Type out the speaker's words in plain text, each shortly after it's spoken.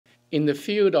In the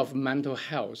field of mental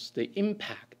health, the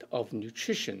impact of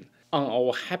nutrition on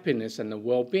our happiness and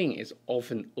well-being is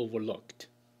often overlooked.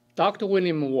 Dr.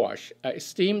 William Walsh, an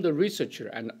esteemed researcher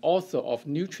and author of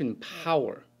Nutrient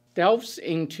Power, delves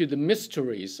into the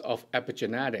mysteries of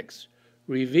epigenetics,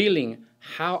 revealing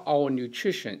how our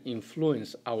nutrition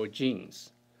influences our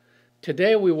genes.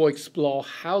 Today, we will explore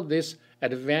how this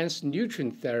advanced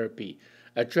nutrient therapy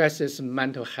addresses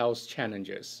mental health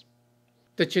challenges.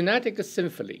 The genetic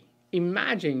symphony.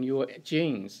 Imagine your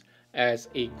genes as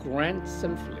a grand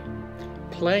symphony,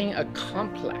 playing a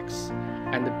complex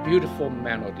and beautiful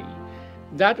melody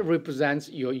that represents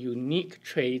your unique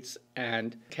traits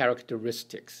and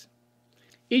characteristics.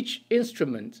 Each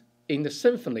instrument in the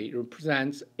symphony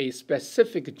represents a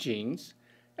specific gene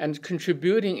and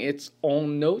contributing its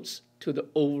own notes to the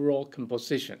overall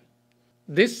composition.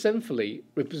 This symphony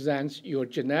represents your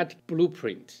genetic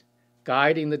blueprint,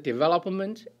 guiding the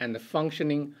development and the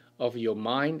functioning of your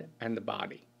mind and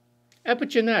body.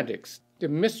 Epigenetics, the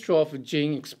mystery of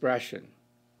gene expression.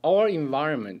 Our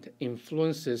environment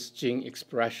influences gene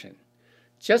expression,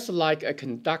 just like a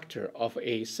conductor of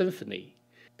a symphony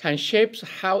can shape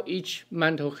how each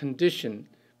mental condition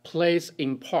plays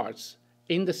in parts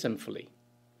in the symphony.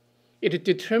 It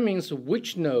determines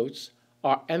which notes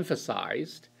are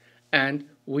emphasized and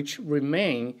which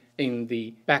remain in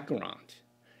the background,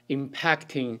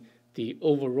 impacting the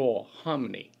overall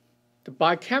harmony. The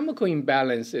biochemical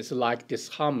imbalance is like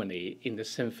disharmony in the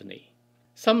symphony.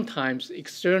 Sometimes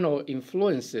external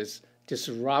influences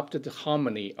disrupt the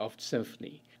harmony of the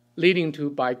symphony, leading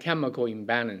to biochemical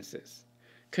imbalances.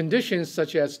 Conditions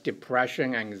such as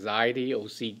depression, anxiety,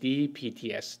 OCD,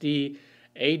 PTSD,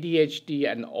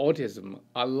 ADHD, and autism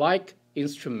are like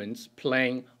instruments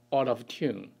playing out of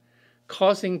tune,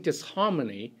 causing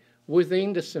disharmony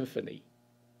within the symphony.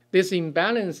 These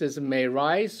imbalances may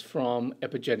rise from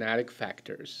epigenetic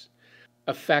factors,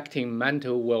 affecting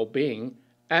mental well-being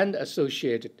and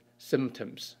associated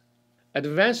symptoms.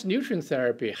 Advanced nutrient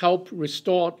therapy helps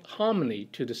restore harmony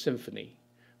to the symphony.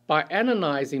 By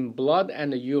analyzing blood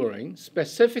and urine,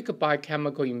 specific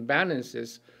biochemical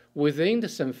imbalances within the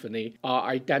symphony are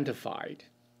identified.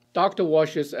 Dr.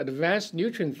 Walsh's advanced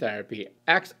nutrient therapy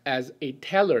acts as a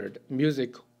tailored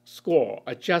music score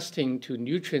adjusting to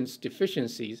nutrients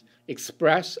deficiencies,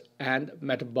 express and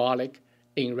metabolic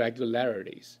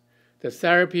irregularities. The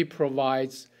therapy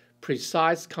provides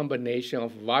precise combination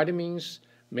of vitamins,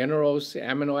 minerals,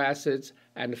 amino acids,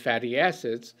 and fatty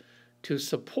acids to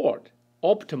support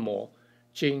optimal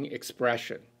gene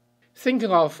expression. Think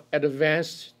of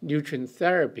advanced nutrient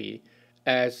therapy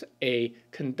as a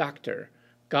conductor,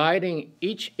 guiding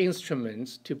each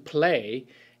instrument to play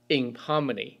in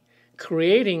harmony,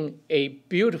 creating a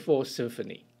beautiful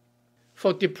symphony.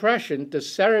 For depression, the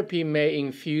therapy may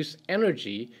infuse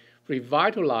energy,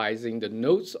 revitalizing the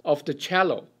notes of the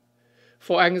cello.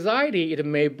 For anxiety, it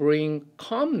may bring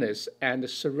calmness and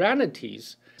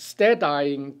serenities,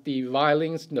 steadying the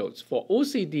violin's notes. For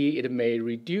OCD, it may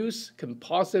reduce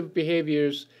compulsive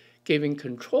behaviors, giving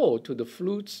control to the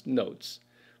flute's notes.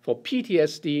 For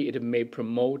PTSD, it may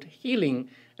promote healing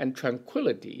and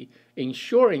tranquility,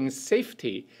 ensuring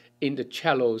safety in the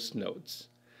cello's notes.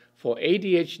 For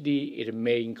ADHD, it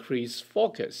may increase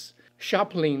focus,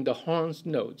 sharpening the horn's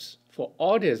notes. For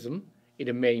autism,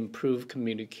 it may improve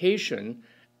communication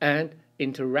and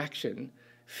interaction,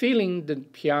 filling the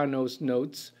piano's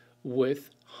notes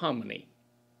with harmony.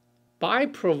 By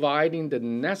providing the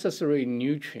necessary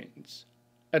nutrients,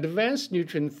 advanced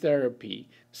nutrient therapy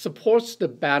supports the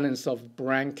balance of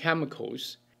brain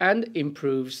chemicals and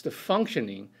improves the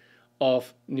functioning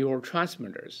of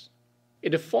neurotransmitters.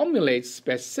 It formulates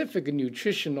specific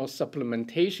nutritional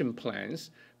supplementation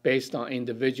plans based on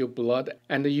individual blood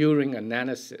and urine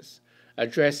analysis,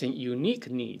 addressing unique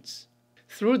needs.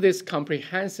 Through this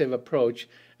comprehensive approach,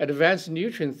 advanced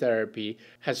nutrient therapy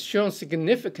has shown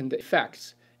significant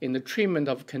effects in the treatment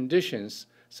of conditions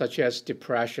such as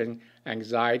depression,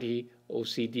 anxiety,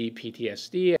 OCD,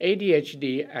 PTSD,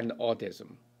 ADHD, and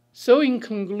autism. So in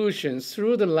conclusion,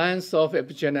 through the lens of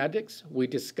epigenetics, we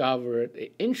discovered the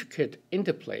intricate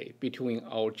interplay between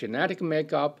our genetic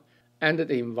makeup and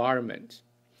the environment.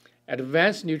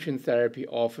 Advanced nutrient therapy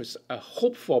offers a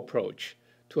hopeful approach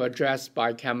to address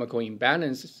biochemical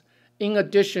imbalances in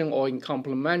addition or in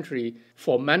complementary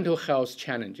for mental health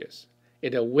challenges.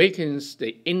 It awakens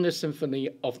the inner symphony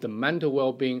of the mental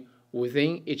well-being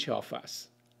within each of us.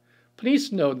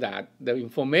 Please note that the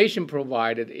information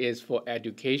provided is for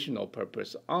educational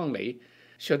purpose only,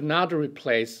 should not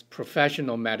replace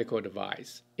professional medical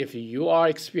advice. If you are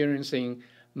experiencing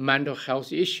mental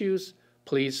health issues,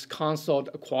 please consult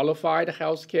qualified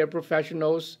healthcare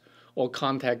professionals or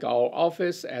contact our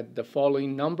office at the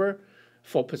following number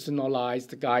for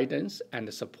personalized guidance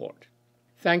and support.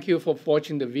 Thank you for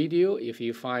watching the video. If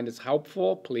you find it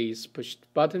helpful, please push the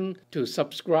button to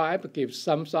subscribe, give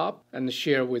thumbs up, and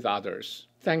share with others.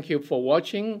 Thank you for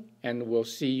watching, and we'll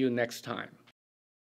see you next time.